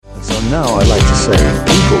Well, now I like to say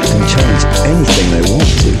people can change anything they want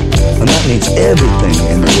to, and that means everything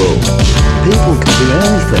in the world. People can do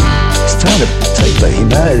anything. It's time to take the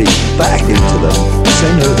humanity back into them.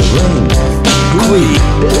 Same with the rain. Greed,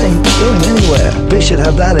 it ain't going anywhere. They should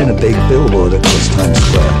have that in a big billboard across Times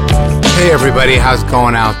Square. Hey everybody, how's it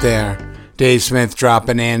going out there? Dave Smith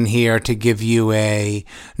dropping in here to give you a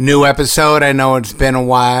new episode. I know it's been a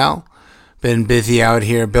while. Been busy out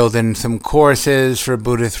here building some courses for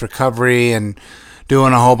Buddhist recovery and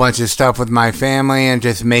doing a whole bunch of stuff with my family and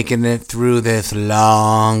just making it through this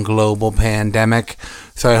long global pandemic.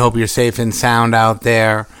 So I hope you're safe and sound out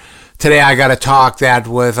there. Today I got a talk that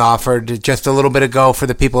was offered just a little bit ago for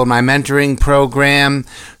the people in my mentoring program.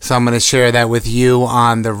 So I'm going to share that with you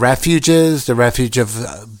on the refuges, the refuge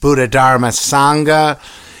of Buddha, Dharma, Sangha,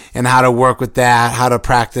 and how to work with that, how to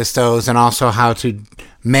practice those, and also how to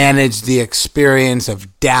manage the experience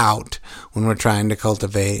of doubt when we're trying to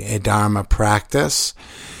cultivate a Dharma practice.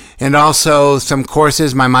 And also some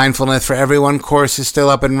courses. My Mindfulness for Everyone course is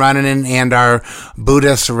still up and running, and our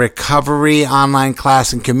Buddhist recovery online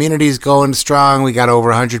class and community is going strong. We got over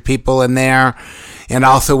 100 people in there. And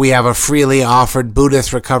also we have a freely offered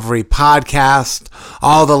Buddhist recovery podcast.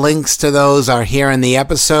 All the links to those are here in the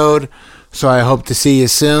episode. So I hope to see you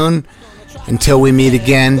soon. Until we meet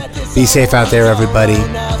again, be safe out there, everybody.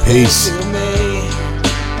 Peace.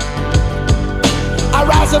 I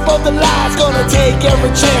rise above the lies, gonna take every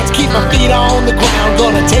chance. Keep my feet on the ground,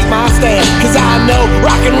 gonna take my stand. Cause I know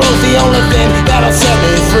rock and roll's the only thing that'll set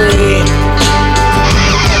me free.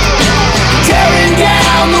 Tearing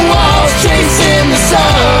down the walls, chasing the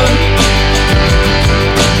sun.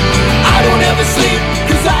 I don't ever sleep,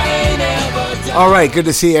 cause I ain't ever done. All right, good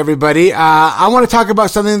to see everybody. I want to talk about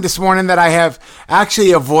something this morning that I have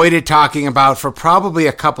actually avoided talking about for probably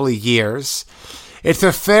a couple of years. It's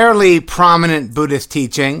a fairly prominent Buddhist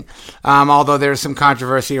teaching, although there's some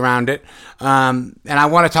controversy around it. And I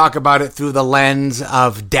want to talk about it through the lens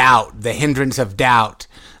of doubt, the hindrance of doubt.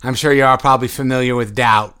 I'm sure you are probably familiar with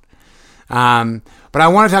doubt. But I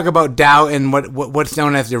want to talk about doubt and what's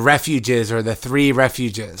known as the refuges, or the three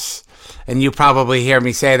refuges. And you probably hear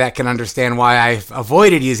me say that, can understand why I've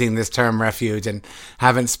avoided using this term refuge and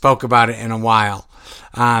haven't spoke about it in a while.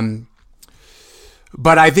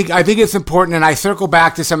 But I think it's important, and I circle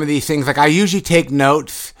back to some of these things. Like, I usually take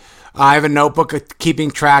notes. I have a notebook of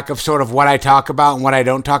keeping track of sort of what I talk about and what I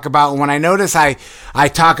don't talk about. And when I notice I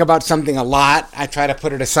talk about something a lot, I try to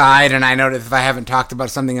put it aside. And I notice if I haven't talked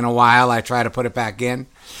about something in a while, I try to put it back in.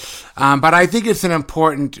 But I think it's an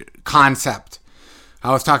important concept.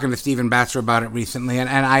 I was talking to Stephen Batchelor about it recently, and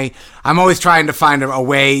I'm always trying to find a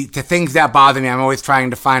way to things that bother me. I'm always trying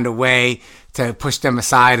to find a way to push them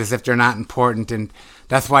aside as if they're not important, and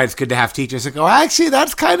that's why it's good to have teachers that go, actually,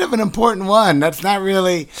 that's kind of an important one. That's not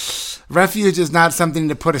really, refuge is not something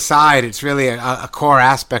to put aside. It's really a core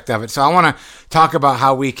aspect of it. So I want to talk about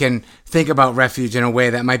how we can think about refuge in a way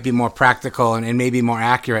that might be more practical and maybe more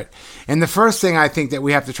accurate. And the first thing I think that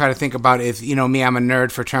we have to try to think about is, me, I'm a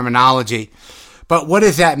nerd for terminology. But what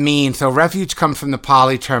does that mean? So refuge comes from the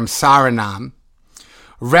Pali term saranam.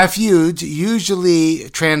 Refuge, usually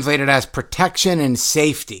translated as protection and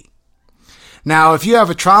safety. Now, if you have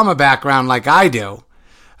a trauma background like I do,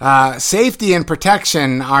 safety and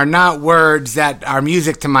protection are not words that are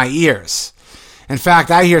music to my ears. In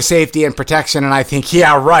fact, I hear safety and protection and I think,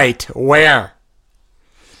 yeah, right, where?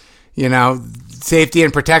 Safety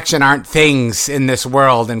and protection aren't things in this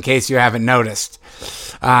world, in case you haven't noticed.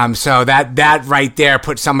 So that right there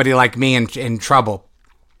puts somebody like me in trouble.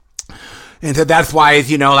 And so that's why,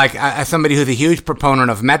 as somebody who's a huge proponent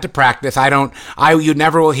of metta practice, you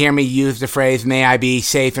never will hear me use the phrase, may I be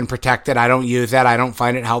safe and protected. I don't use that. I don't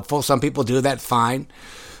find it helpful. Some people do. That's fine.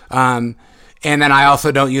 And then I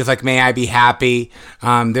also don't use may I be happy.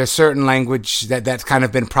 There's certain language that's kind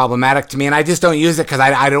of been problematic to me, and I just don't use it because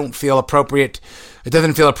I don't feel appropriate. It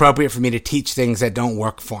doesn't feel appropriate for me to teach things that don't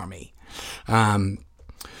work for me.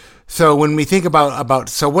 So when we think about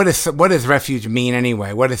so what does refuge mean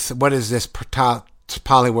anyway? What is this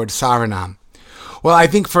Pali word saranam? Well, I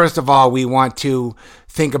think first of all we want to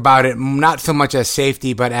think about it not so much as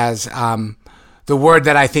safety, but as the word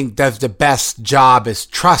that I think does the best job is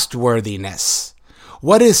trustworthiness.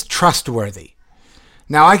 What is trustworthy?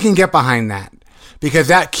 Now I can get behind that because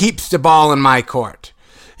that keeps the ball in my court.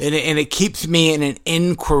 And it keeps me in an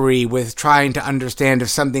inquiry with trying to understand if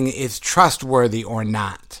something is trustworthy or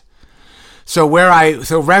not. So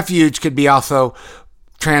refuge could be also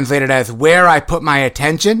translated as where I put my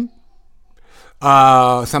attention.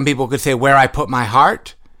 Some people could say where I put my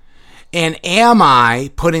heart. And am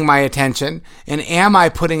I putting my attention and am I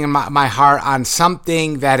putting my heart on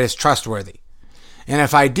something that is trustworthy? And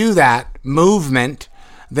if I do that movement,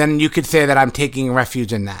 then you could say that I'm taking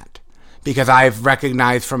refuge in that, because I've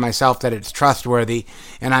recognized for myself that it's trustworthy,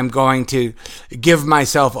 and I'm going to give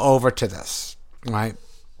myself over to this, right?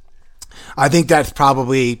 I think that's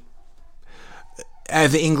probably,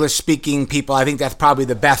 as English-speaking people, I think that's probably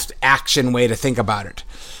the best action way to think about it.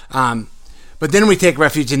 But then we take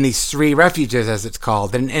refuge in these 3 refuges, as it's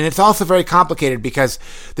called. And it's also very complicated because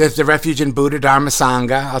there's the refuge in Buddha, Dharma,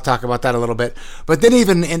 Sangha. I'll talk about that a little bit. But then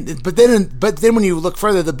when you look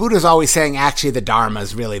further, the Buddha's always saying actually the Dharma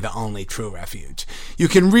is really the only true refuge. You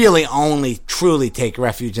can really only truly take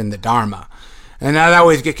refuge in the Dharma. And I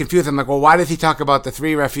always get confused. I'm like, well, why does he talk about the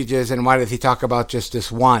 3 refuges and why does he talk about just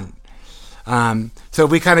this one? So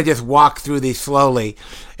we kind of just walk through these slowly.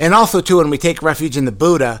 And also, too, when we take refuge in the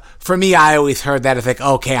Buddha, for me, I always heard that as like,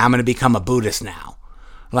 okay, I'm going to become a Buddhist now.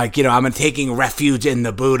 Like, I'm taking refuge in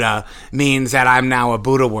the Buddha means that I'm now a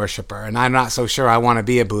Buddha worshiper. And I'm not so sure I want to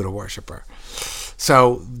be a Buddha worshiper.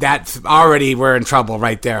 So that's already, we're in trouble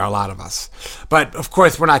right there, a lot of us. But, of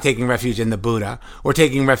course, we're not taking refuge in the Buddha. We're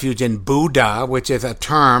taking refuge in Buddha, which is a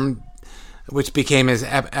term which became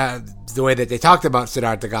the way that they talked about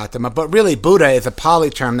Siddhartha Gautama. But really, Buddha is a Pali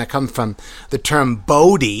term that comes from the term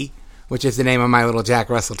Bodhi, which is the name of my little Jack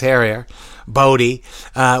Russell Terrier, Bodhi,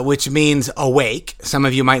 which means awake. Some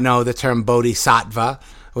of you might know the term Bodhisattva,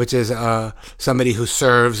 which is somebody who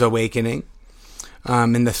serves awakening,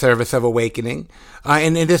 in the service of awakening.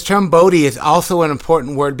 And this term Bodhi is also an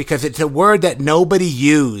important word because it's a word that nobody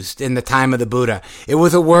used in the time of the Buddha. It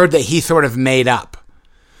was a word that he sort of made up.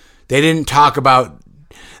 They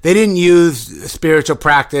didn't use spiritual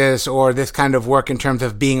practice or this kind of work in terms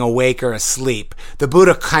of being awake or asleep. The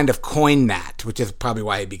Buddha kind of coined that, which is probably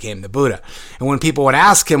why he became the Buddha. And when people would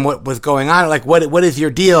ask him what was going on, like, what is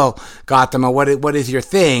your deal, Gautama? What is your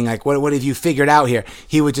thing? Like, what have you figured out here?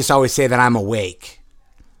 He would just always say that I'm awake.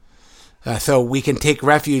 So we can take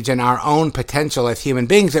refuge in our own potential as human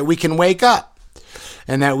beings, that we can wake up.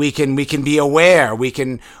 And that we can be aware, we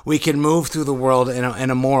can move through the world in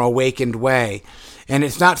a more awakened way, and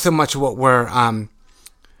it's not so much what we're. I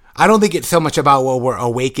don't think it's so much about what we're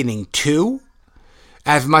awakening to,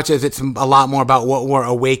 as much as it's a lot more about what we're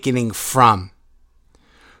awakening from.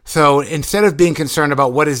 So instead of being concerned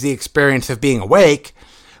about what is the experience of being awake,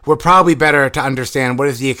 we're probably better to understand what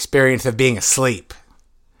is the experience of being asleep,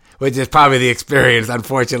 which is probably the experience,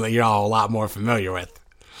 unfortunately, you're all a lot more familiar with.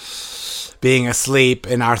 Being asleep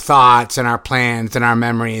in our thoughts and our plans and our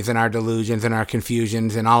memories and our delusions and our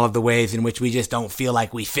confusions and all of the ways in which we just don't feel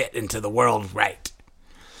like we fit into the world right.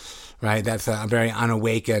 Right? That's a very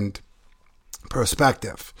unawakened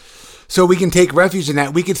perspective. So we can take refuge in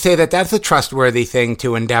that. We could say that that's a trustworthy thing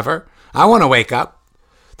to endeavor. I want to wake up.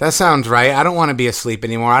 That sounds right. I don't want to be asleep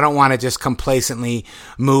anymore. I don't want to just complacently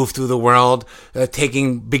move through the world,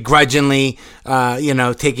 begrudgingly,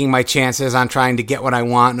 taking my chances on trying to get what I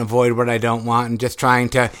want and avoid what I don't want, and just trying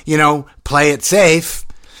to, play it safe.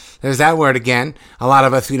 There's that word again. A lot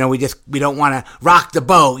of us, we don't want to rock the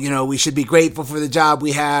boat. We should be grateful for the job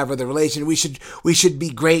we have or the relation. We should be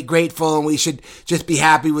grateful, and we should just be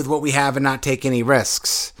happy with what we have and not take any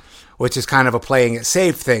risks, which is kind of a playing it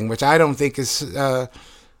safe thing, which I don't think is.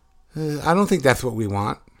 I don't think that's what we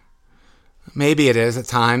want. Maybe it is at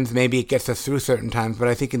times. Maybe it gets us through certain times. But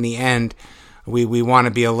I think in the end, we want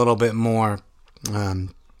to be a little bit more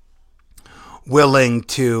willing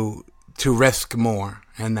to risk more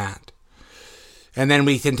in that. And then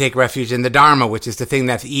we can take refuge in the Dharma, which is the thing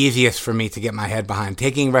that's easiest for me to get my head behind.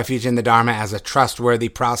 Taking refuge in the Dharma as a trustworthy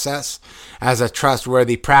process, as a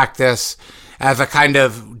trustworthy practice, as a kind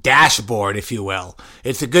of dashboard, if you will.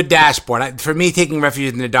 It's a good dashboard. For me, taking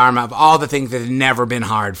refuge in the Dharma, of all the things that have never been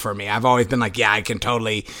hard for me, I've always been like, yeah, I can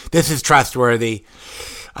totally, this is trustworthy.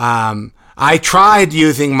 I tried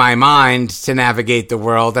using my mind to navigate the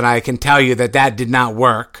world, and I can tell you that did not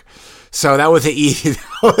work. So that was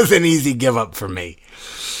an easy give up for me.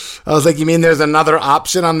 I was like, you mean there's another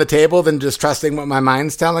option on the table than just trusting what my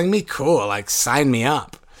mind's telling me? Cool, like sign me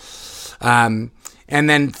up. And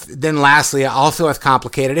then lastly, also as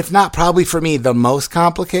complicated, if not probably for me the most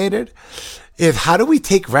complicated, is how do we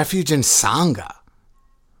take refuge in Sangha?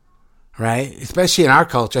 Right? Especially in our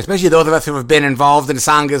culture, especially those of us who have been involved in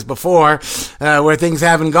Sanghas before, where things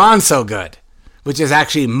haven't gone so good, which is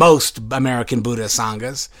actually most American Buddhist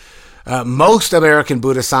Sanghas. Most American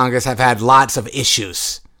Buddhist Sanghas have had lots of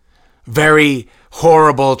issues. Very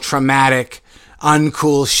horrible, traumatic,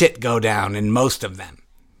 uncool shit go down in most of them.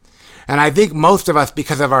 And I think most of us,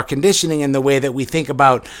 because of our conditioning and the way that we think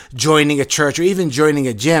about joining a church or even joining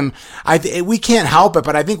a gym, we can't help it.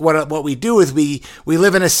 But I think what we do is we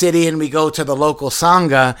live in a city and we go to the local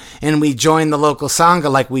Sangha and we join the local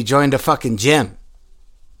Sangha like we joined a fucking gym.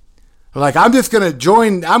 We're like, I'm just going to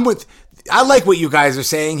join. I like what you guys are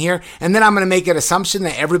saying here. And then I'm going to make an assumption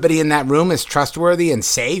that everybody in that room is trustworthy and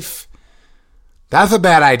safe. That's a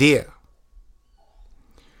bad idea.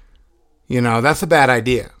 That's a bad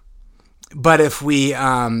idea. But if we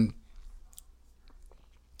don't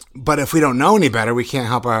know any better, we can't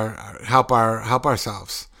help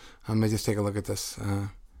ourselves. Let me just take a look at this.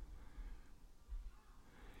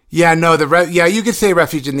 You could say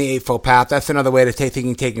refuge in the Eightfold Path. That's another way to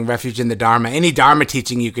taking refuge in the Dharma. Any Dharma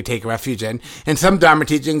teaching you could take refuge in. And some Dharma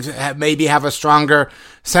teachings maybe have a stronger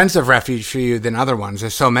sense of refuge for you than other ones.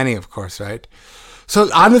 There's so many, of course, right? So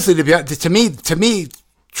honestly, to me,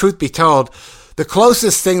 truth be told, the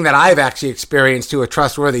closest thing that I've actually experienced to a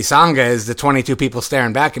trustworthy Sangha is the 22 people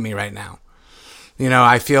staring back at me right now.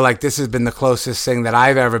 I feel like this has been the closest thing that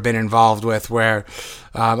I've ever been involved with where,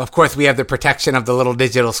 of course, we have the protection of the little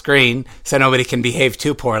digital screen so nobody can behave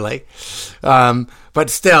too poorly. But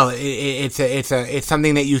still, it's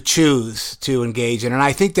something that you choose to engage in. And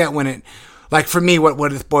I think that for me,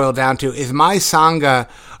 what it's boiled down to is my Sangha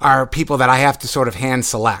are people that I have to sort of hand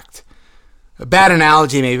select. A bad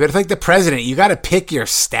analogy maybe, but it's like the president. You got to pick your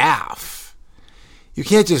staff. You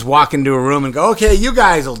can't just walk into a room and go, okay, you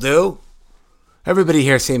guys will do. Everybody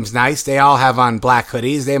here seems nice. They all have on black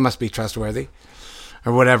hoodies. They must be trustworthy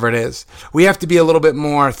or whatever it is. We have to be a little bit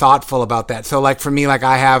more thoughtful about that. So like for me, like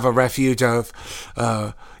I have a refuge of,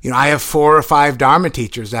 I have 4 or 5 Dharma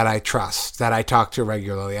teachers that I trust, that I talk to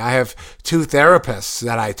regularly. I have 2 therapists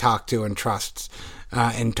that I talk to and trust.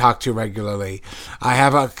 And talk to regularly. I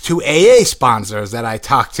have 2 AA sponsors that I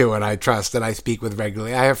talk to and I trust, that I speak with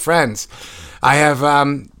regularly. I have friends. I have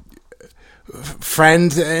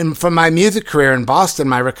friends from my music career in Boston,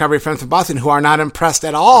 my recovery friends from Boston, who are not impressed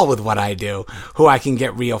at all with what I do, who I can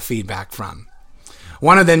get real feedback from.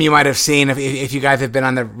 One of them you might have seen, if you guys have been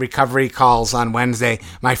on the recovery calls on Wednesday,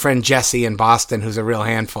 my friend Jesse in Boston, who's a real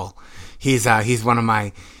handful. He's one of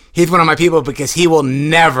my people because he will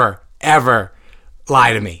never, ever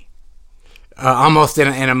lie to me. Almost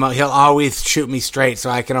he'll always shoot me straight, so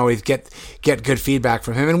I can always get good feedback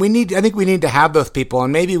from him. And I think we need to have those people,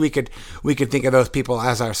 and maybe we could think of those people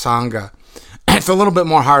as our Sangha. It's a little bit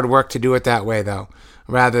more hard work to do it that way, though,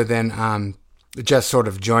 rather than just sort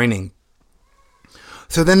of joining.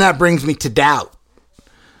 So then that brings me to doubt,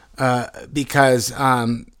 because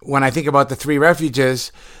when I think about the 3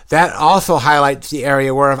 refuges, that also highlights the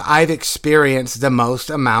area where I've experienced the most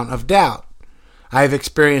amount of doubt. I've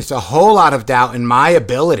experienced a whole lot of doubt in my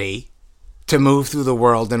ability to move through the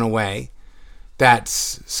world in a way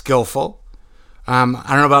that's skillful. I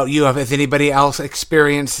don't know about you. Has anybody else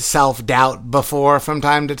experienced self-doubt before from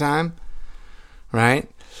time to time?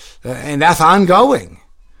 Right? And that's ongoing.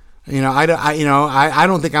 I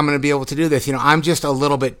don't think I'm going to be able to do this. I'm just a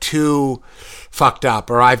little bit too fucked up,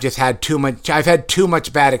 or I've had too much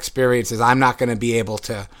bad experiences. I'm just not going to be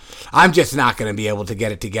able to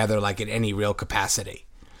get it together like in any real capacity.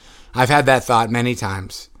 I've had that thought many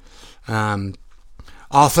times.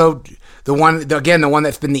 Also, the one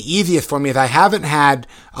that's been the easiest for me is I haven't had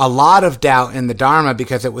a lot of doubt in the Dharma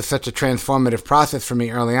because it was such a transformative process for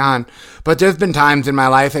me early on. But there's been times in my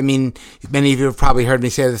life, I mean, many of you have probably heard me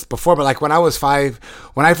say this before, but like when I was 5,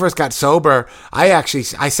 when I first got sober, I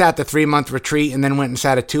sat the 3-month retreat and then went and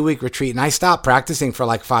sat a 2-week retreat, and I stopped practicing for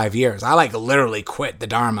like 5 years. I like literally quit the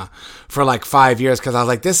Dharma for like 5 years because I was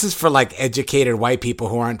like, this is for like educated white people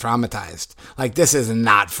who aren't traumatized. Like, this is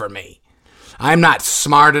not for me. I'm not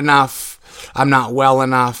smart enough. I'm not well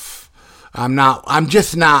enough. I'm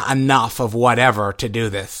just not enough of whatever to do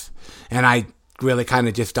this. And I really kind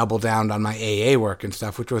of just doubled down on my AA work and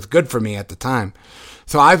stuff, which was good for me at the time.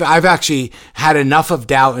 So I've actually had enough of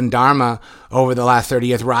doubt in Dharma over the last 30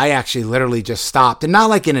 years where I actually literally just stopped. And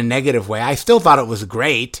not like in a negative way. I still thought it was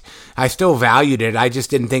great. I still valued it. I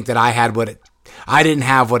just didn't think that I didn't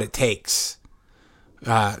have what it takes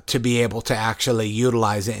to be able to actually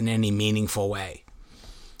utilize it in any meaningful way,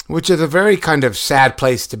 which is a very kind of sad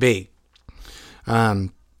place to be. And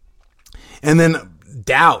then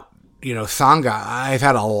doubt, Sangha. I've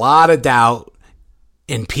had a lot of doubt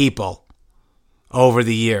in people over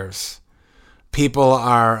the years. People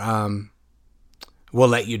will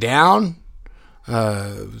let you down.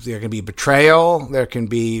 There can be betrayal. There can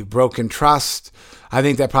be broken trust. I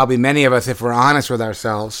think that probably many of us, if we're honest with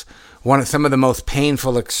ourselves, some of the most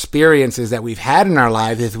painful experiences that we've had in our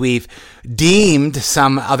lives is we've deemed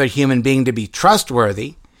some other human being to be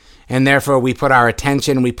trustworthy, and therefore we put our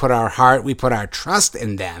attention, we put our heart, we put our trust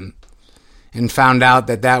in them, and found out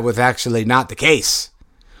that that was actually not the case.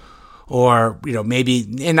 Or, maybe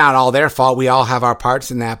not all their fault. We all have our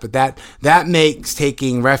parts in that, but that makes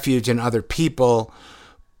taking refuge in other people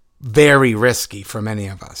very risky for many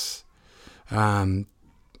of us.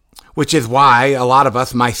 Which is why a lot of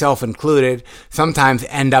us, myself included, sometimes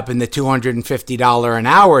end up in the $250 an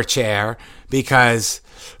hour chair, because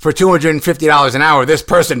for $250 an hour, this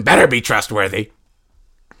person better be trustworthy.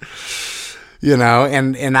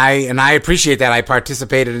 And I appreciate that. I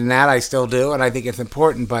participated in that. I still do, and I think it's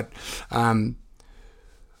important. But,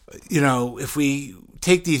 if we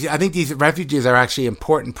take these, I think these refuges are actually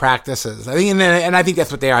important practices. I think, and I think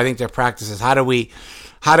that's what they are. I think they're practices. How do we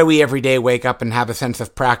every day wake up and have a sense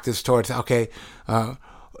of practice towards,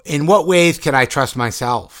 in what ways can I trust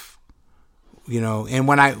myself? And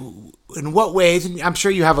in what ways, and I'm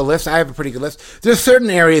sure you have a list. I have a pretty good list. There's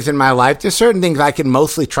certain areas in my life, there's certain things I can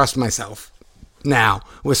mostly trust myself now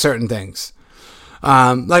with certain things.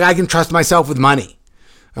 Like I can trust myself with money.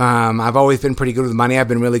 I've always been pretty good with money. I've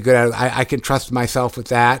been really good at it. I can trust myself with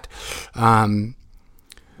that. I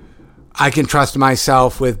can trust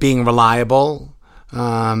myself with being reliable.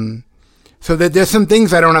 So that there's some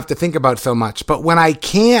things I don't have to think about so much. But when I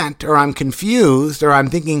can't, or I'm confused, or I'm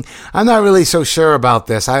thinking, I'm not really so sure about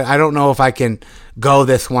this, I don't know if I can go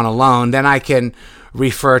this one alone, then I can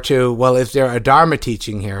refer to, well, is there a Dharma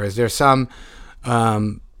teaching here? Is there some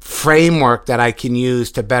framework that I can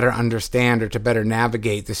use to better understand or to better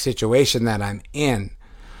navigate the situation that I'm in?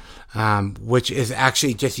 Which is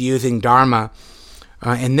actually just using Dharma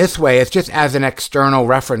in this way. It's just as an external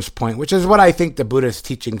reference point, which is what I think the Buddhist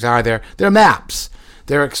teachings are. They're maps.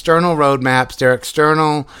 They're external roadmaps. They're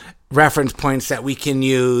external reference points that we can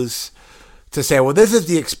use to say, well, this is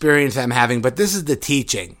the experience I'm having, but this is the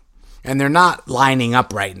teaching. And they're not lining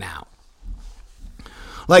up right now.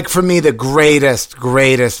 Like for me, the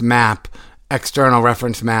greatest map, external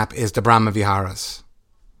reference map, is the Brahma Viharas.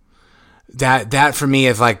 That for me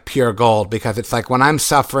is like pure gold, because it's like when I'm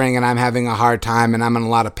suffering and I'm having a hard time and I'm in a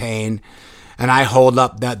lot of pain, and I hold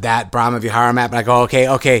up that Brahma Vihara map and I go,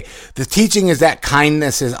 okay, the teaching is that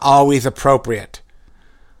kindness is always appropriate.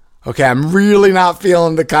 Okay, I'm really not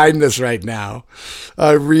feeling the kindness right now.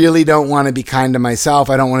 I really don't want to be kind to myself.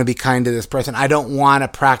 I don't want to be kind to this person. I don't want to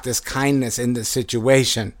practice kindness in this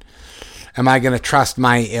situation. Am I going to trust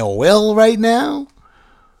my ill will right now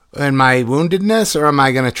and my woundedness, or am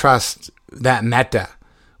I going to trust that metta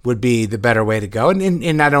would be the better way to go?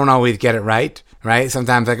 And I don't always get it right?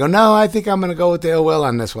 Sometimes I go, no, I think I'm going to go with the ill will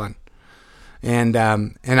on this one. And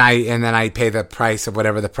then I pay the price of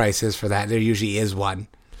whatever the price is for that. There usually is one.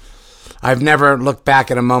 I've never looked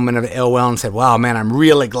back at a moment of ill will and said, wow, man, I'm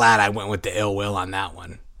really glad I went with the ill will on that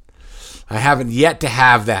one. I haven't yet to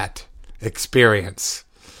have that experience.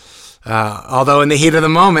 Although in the heat of the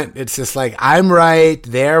moment, it's just like, I'm right,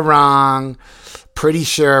 they're wrong, pretty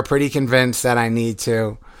sure, pretty convinced that I need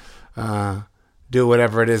to do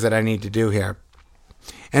whatever it is that I need to do here.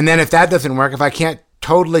 And then if that doesn't work, if I can't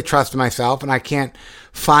totally trust myself and I can't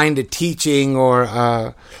find a teaching or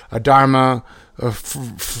a Dharma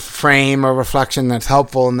frame or reflection that's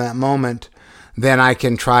helpful in that moment, then I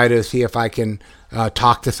can try to see if I can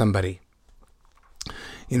talk to somebody.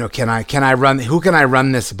 Who can I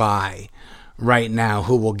run this by right now?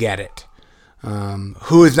 Who will get it?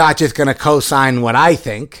 Who is not just going to co-sign what I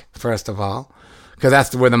think, first of all, because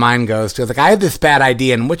that's where the mind goes to. It's like, I have this bad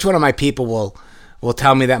idea, and which one of my people will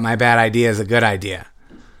tell me that my bad idea is a good idea?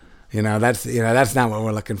 That's not what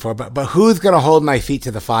we're looking for. But who's going to hold my feet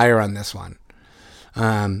to the fire on this one?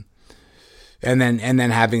 And then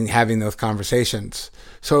having those conversations.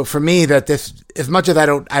 So for me, that this, as much as I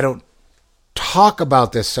don't talk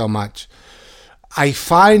about this so much, I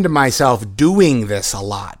find myself doing this a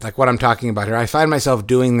lot. Like what I'm talking about here, I find myself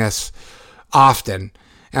doing this often.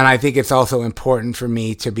 And I think it's also important for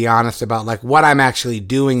me to be honest about like what I'm actually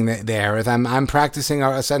doing there. Is I'm practicing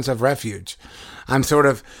a sense of refuge. I'm sort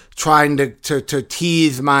of trying to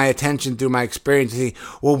tease my attention through my experience to see,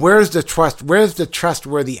 well, where's the trust? Where's the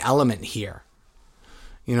trustworthy element here?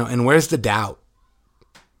 And where's the doubt?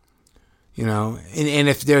 And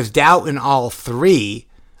if there's doubt in all three,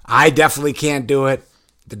 I definitely can't do it.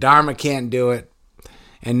 The Dharma can't do it.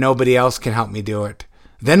 And nobody else can help me do it.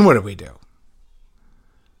 Then what do we do?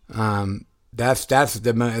 I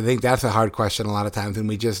think that's a hard question a lot of times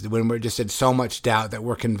when we're just in so much doubt that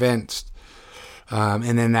we're convinced.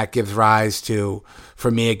 And then that gives rise to,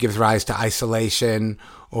 for me, it gives rise to isolation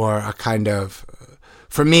or a kind of,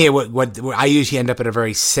 for me, what I usually end up in a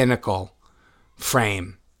very cynical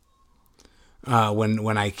frame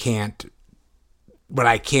when I can't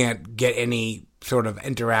I can't get any sort of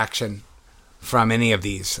interaction from any of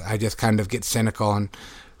these. I just kind of get cynical, and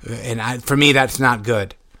for me, that's not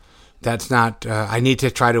good. That's not. I need to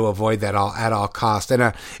try to avoid that at all costs. In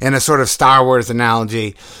a sort of Star Wars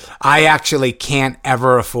analogy, I actually can't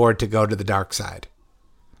ever afford to go to the dark side.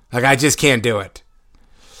 Like, I just can't do it.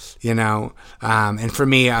 And for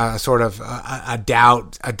me, sort of a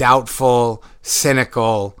doubtful,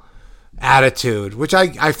 cynical attitude, which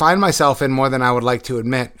I find myself in more than I would like to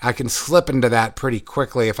admit. I can slip into that pretty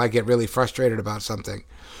quickly if I get really frustrated about something.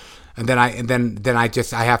 And then I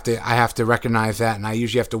have to recognize that, and I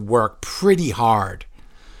usually have to work pretty hard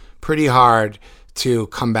to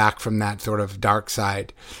come back from that sort of dark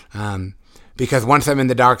side. Because once I'm in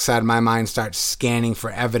the dark side, my mind starts scanning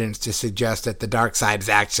for evidence to suggest that the dark side is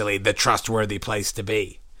actually the trustworthy place to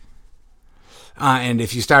be. And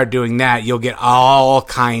if you start doing that, you'll get all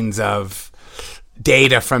kinds of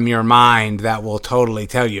data from your mind that will totally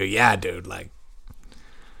tell you, yeah, dude,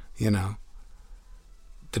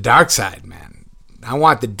 the dark side, man. I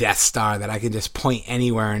want the Death Star that I can just point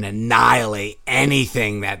anywhere and annihilate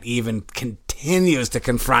anything that even continues to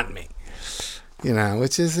confront me.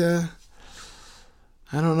 Which is, I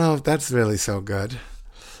don't know if that's really so good.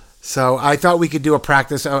 So I thought we could do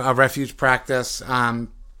a refuge practice,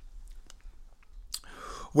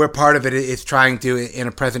 where part of it is trying to, in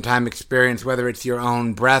a present time experience, whether it's your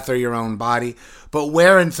own breath or your own body, but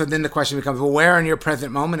so then the question becomes, well, where in your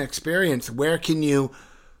present moment experience, where can you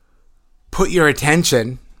put your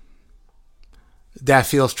attention that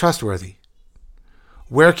feels trustworthy?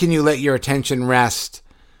 Where can you let your attention rest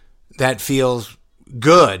that feels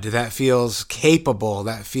good, that feels capable,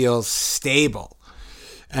 that feels stable?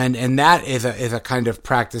 And that is a kind of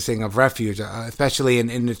practicing of refuge, especially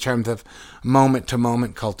in the terms of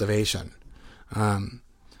moment-to-moment cultivation.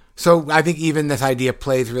 So I think even this idea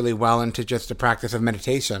plays really well into just the practice of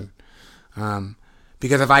meditation.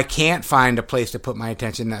 Because if I can't find a place to put my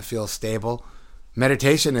attention that feels stable,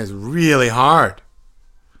 meditation is really hard.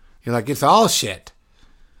 You're like, it's all shit.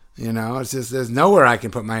 It's just, there's nowhere I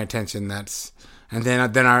can put my attention that's... And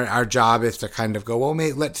then our job is to kind of go, well,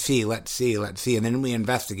 mate, let's see. And then we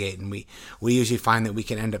investigate, and we usually find that we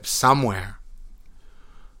can end up somewhere.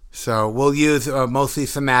 So we'll use mostly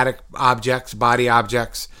somatic objects, body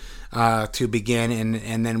objects, to begin,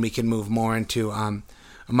 and then we can move more into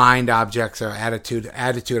mind objects or attitude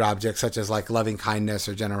objects, such as like loving kindness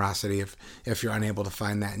or generosity, if you're unable to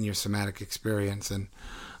find that in your somatic experience. And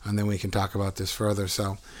then we can talk about this further.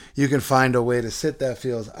 So you can find a way to sit that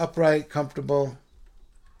feels upright, comfortable.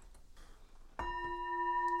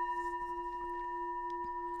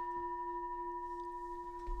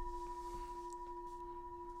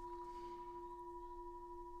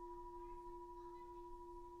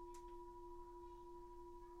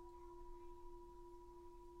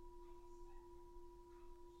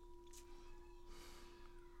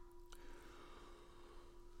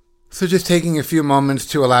 So just taking a few moments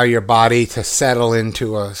to allow your body to settle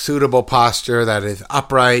into a suitable posture that is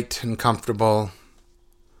upright and comfortable.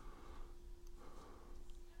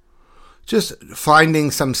 Just finding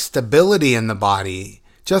some stability in the body,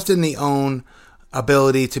 just in the own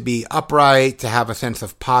ability to be upright, to have a sense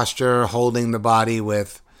of posture, holding the body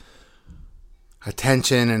with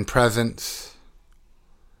attention and presence.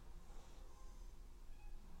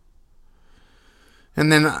 And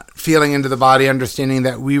then feeling into the body, understanding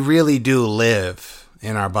that we really do live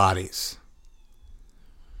in our bodies.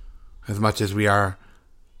 As much as we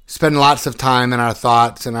spend lots of time in our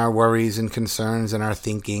thoughts and our worries and concerns and our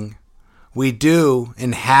thinking, we do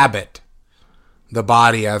inhabit the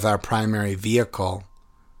body as our primary vehicle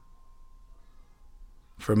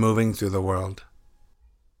for moving through the world.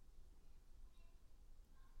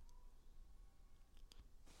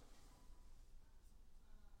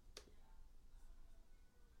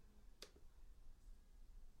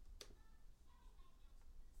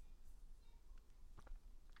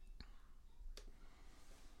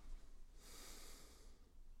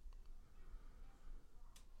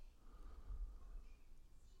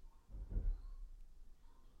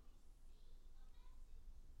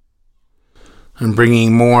 And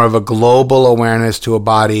bringing more of a global awareness to a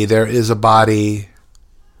body. There is a body.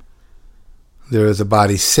 There is a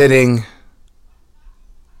body sitting.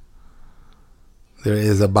 There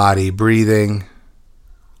is a body breathing.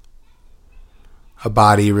 A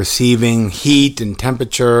body receiving heat and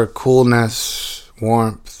temperature, coolness,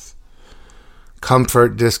 warmth,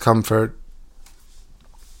 comfort, discomfort.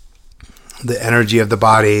 The energy of the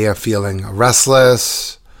body of feeling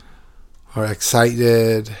restless or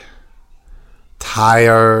excited,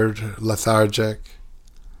 tired, lethargic,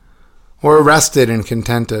 or rested and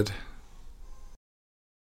contented.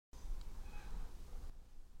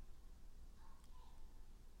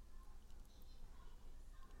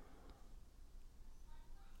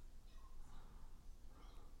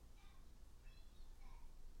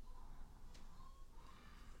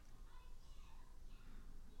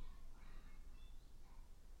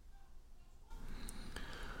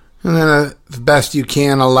 And then as best you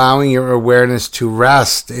can, allowing your awareness to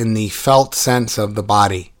rest in the felt sense of the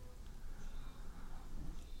body.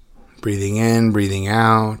 Breathing in, breathing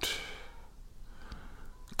out.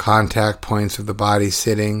 Contact points of the body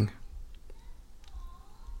sitting.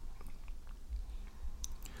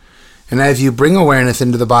 And as you bring awareness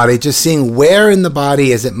into the body, just seeing where in the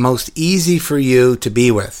body is it most easy for you to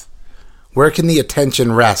be with. Where can the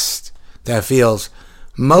attention rest that feels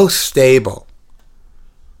most stable?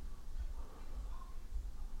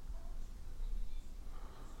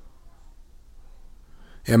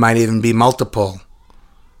 It might even be multiple.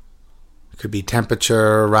 It could be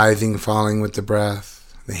temperature, rising, falling with the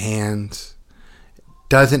breath, the hands.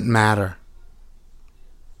 Doesn't matter.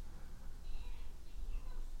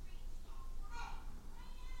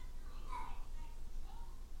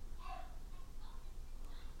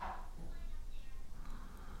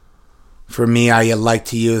 For me, I like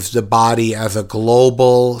to use the body as a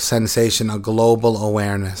global sensation, a global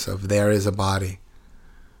awareness of there is a body.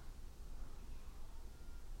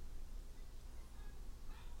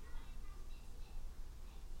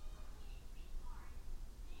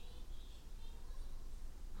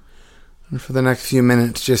 And for the next few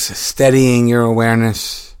minutes, just steadying your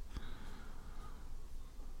awareness,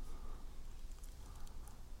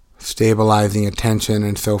 stabilizing attention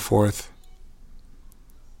and so forth,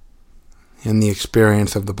 in the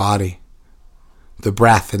experience of the body, the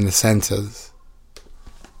breath and the senses.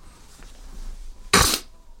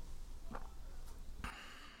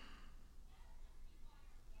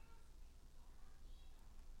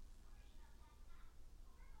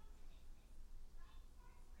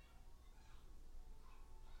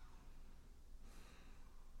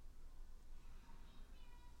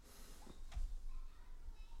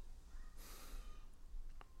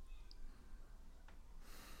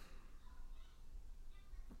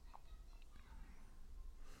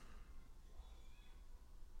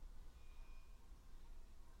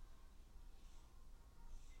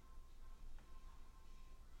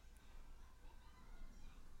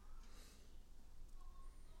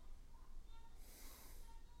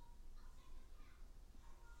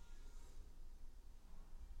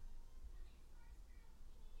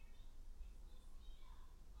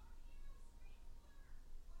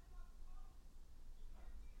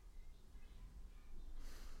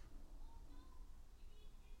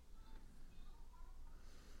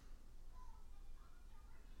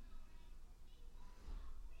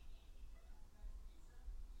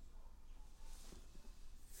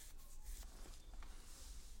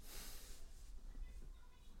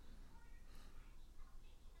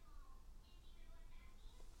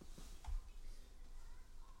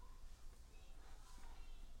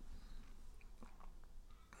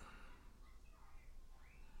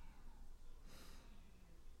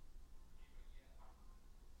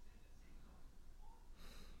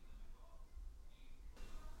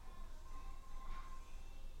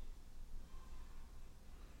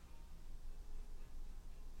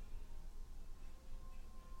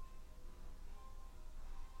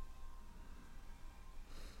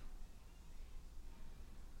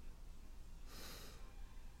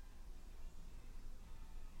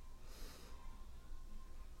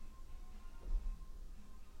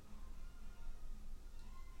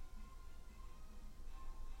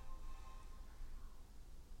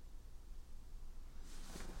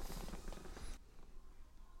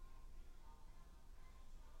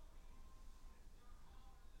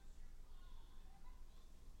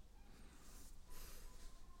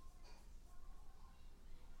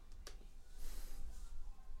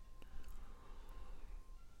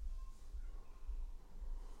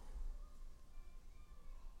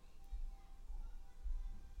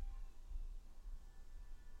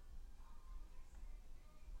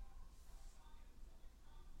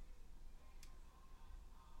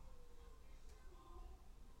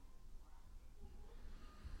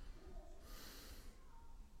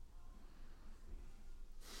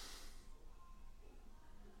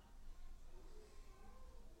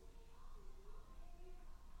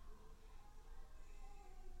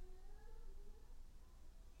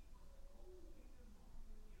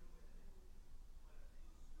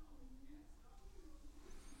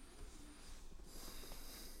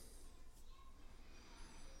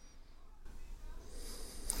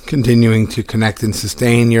 Continuing to connect and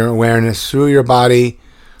sustain your awareness through your body,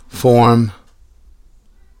 form,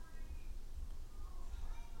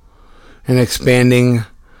 and expanding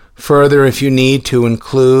further if you need to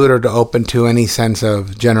include or to open to any sense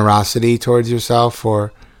of generosity towards yourself,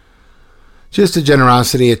 or just the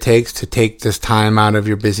generosity it takes to take this time out of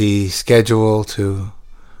your busy schedule to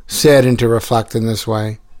sit and to reflect in this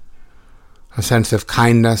way. a sense of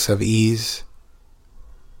kindness, of ease,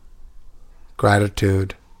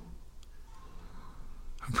 gratitude,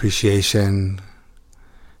 appreciation,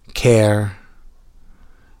 care.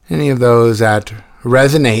 Any of those that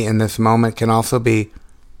resonate in this moment can also be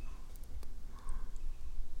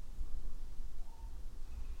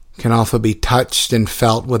touched and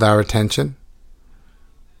felt with our attention.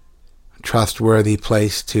 A trustworthy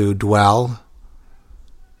place to dwell.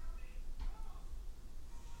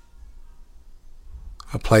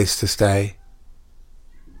 A place to stay.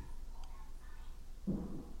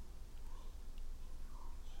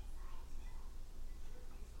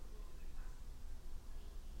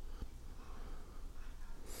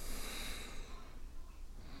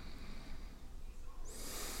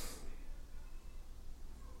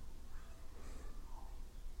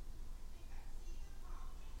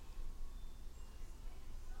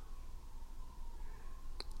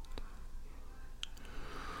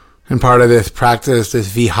 And part of this practice,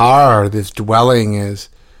 this vihar, this dwelling, is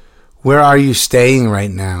where are you staying right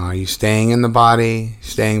now? Are you staying in the body,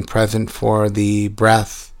 staying present for the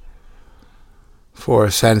breath, for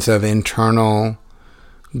a sense of internal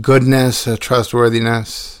goodness, a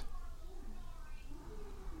trustworthiness?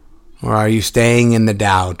 Or are you staying in the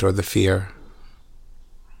doubt or the fear?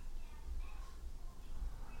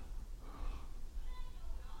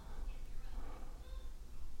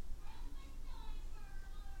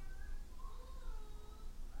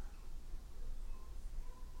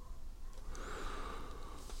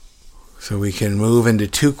 So we can move into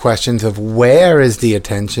two questions of where is the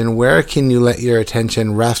attention? Where can you let your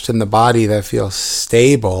attention rest in the body that feels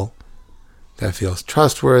stable, that feels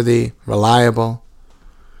trustworthy, reliable?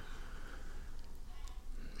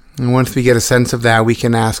 And once we get a sense of that, we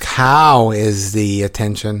can ask, how is the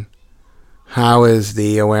attention? How is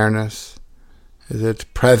the awareness? Is it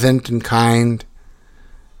present and kind?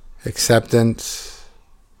 Acceptance?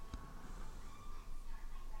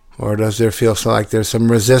 Or does there feel like there's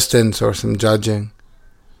some resistance or some judging?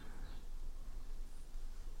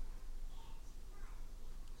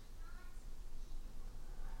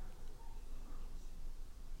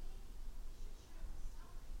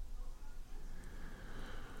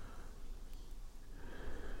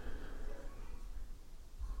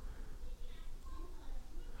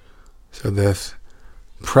 So this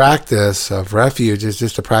practice of refuge is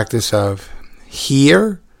just a practice of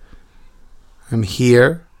here. I'm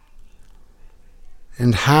here.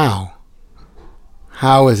 And how?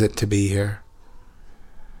 How is it to be here?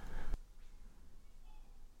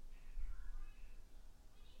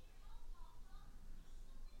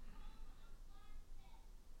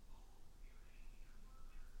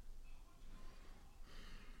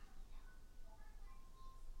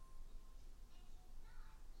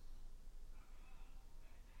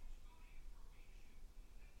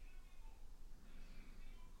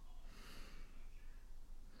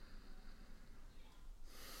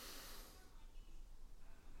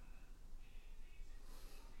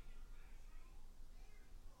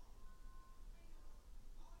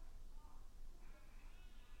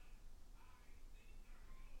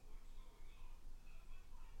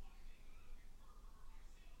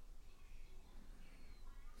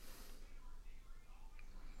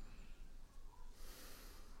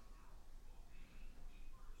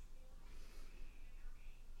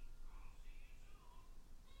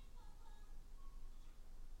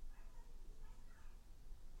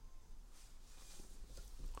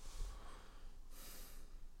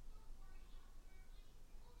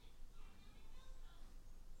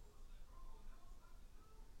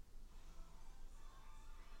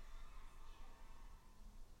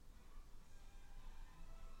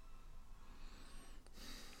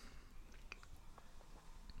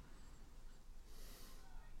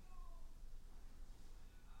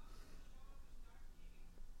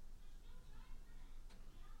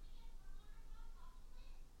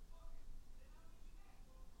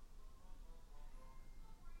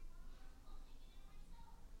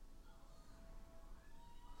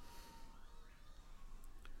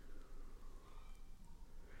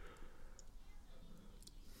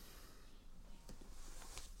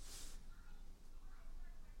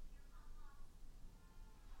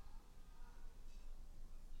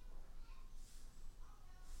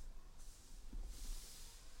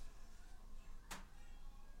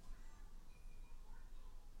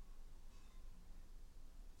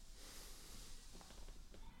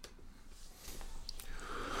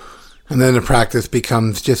 And then the practice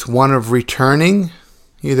becomes just one of returning.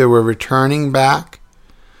 Either we're returning back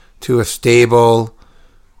to a stable,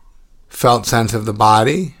 felt sense of the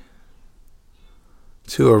body,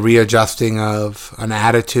 to a readjusting of an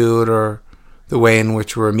attitude or the way in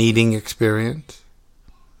which we're meeting experience.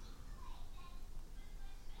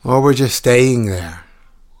 Or we're just staying there.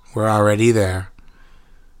 We're already there.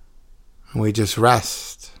 And we just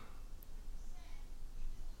rest.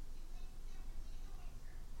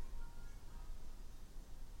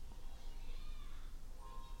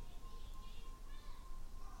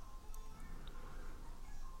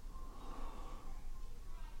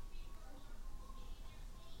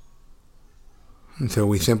 And so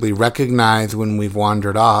we simply recognize when we've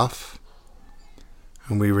wandered off,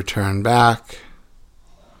 and we return back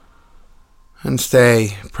and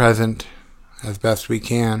stay present as best we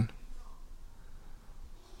can.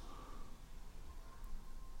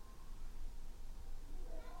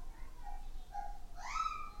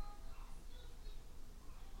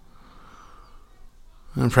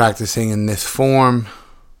 And practicing in this form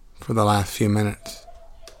for the last few minutes.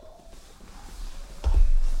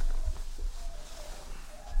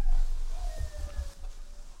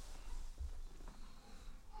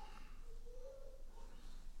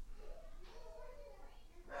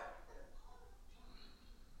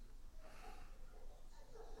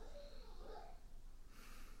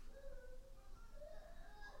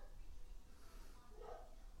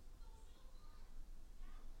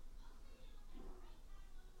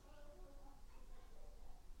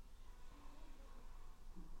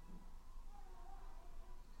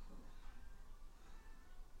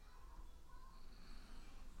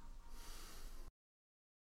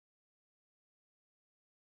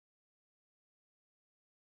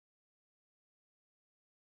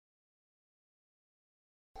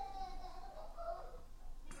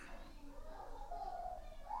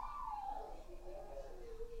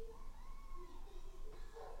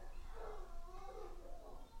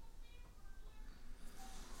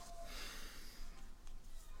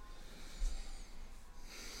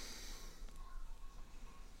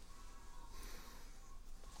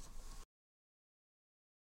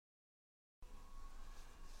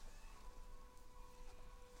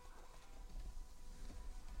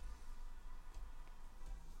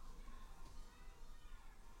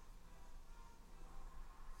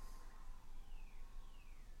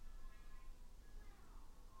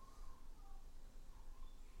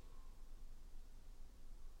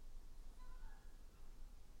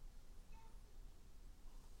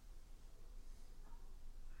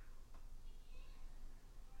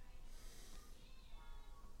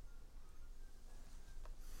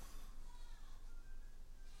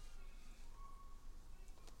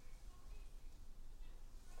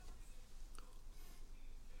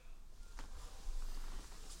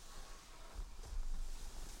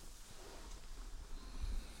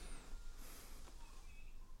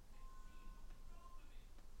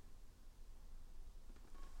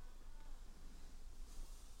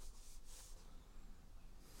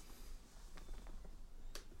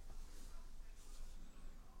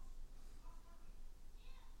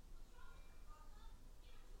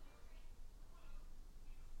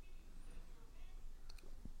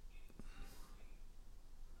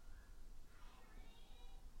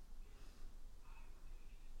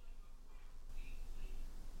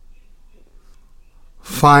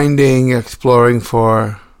 Exploring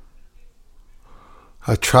for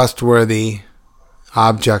a trustworthy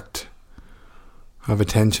object of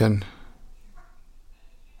attention.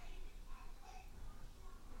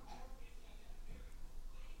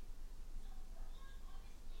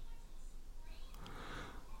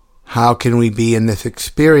 How can we be in this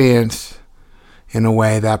experience in a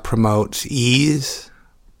way that promotes ease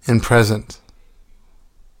and presence?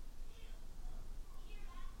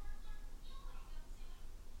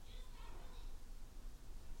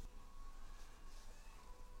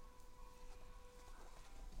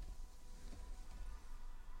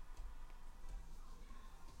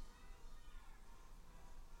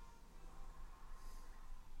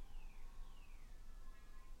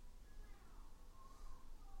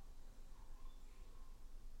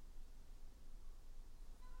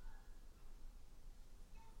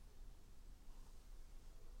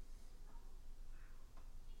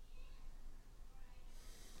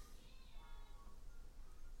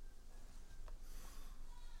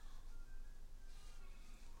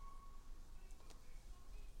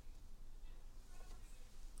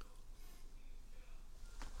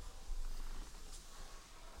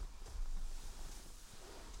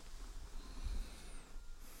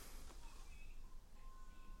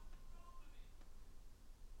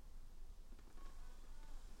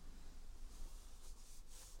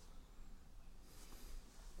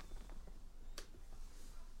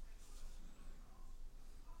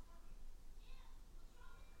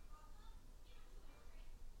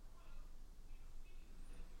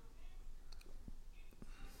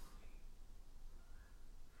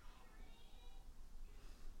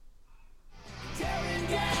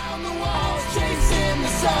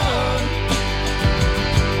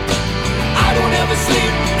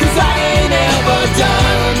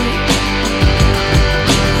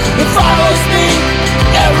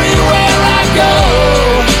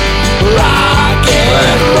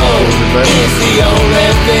 the only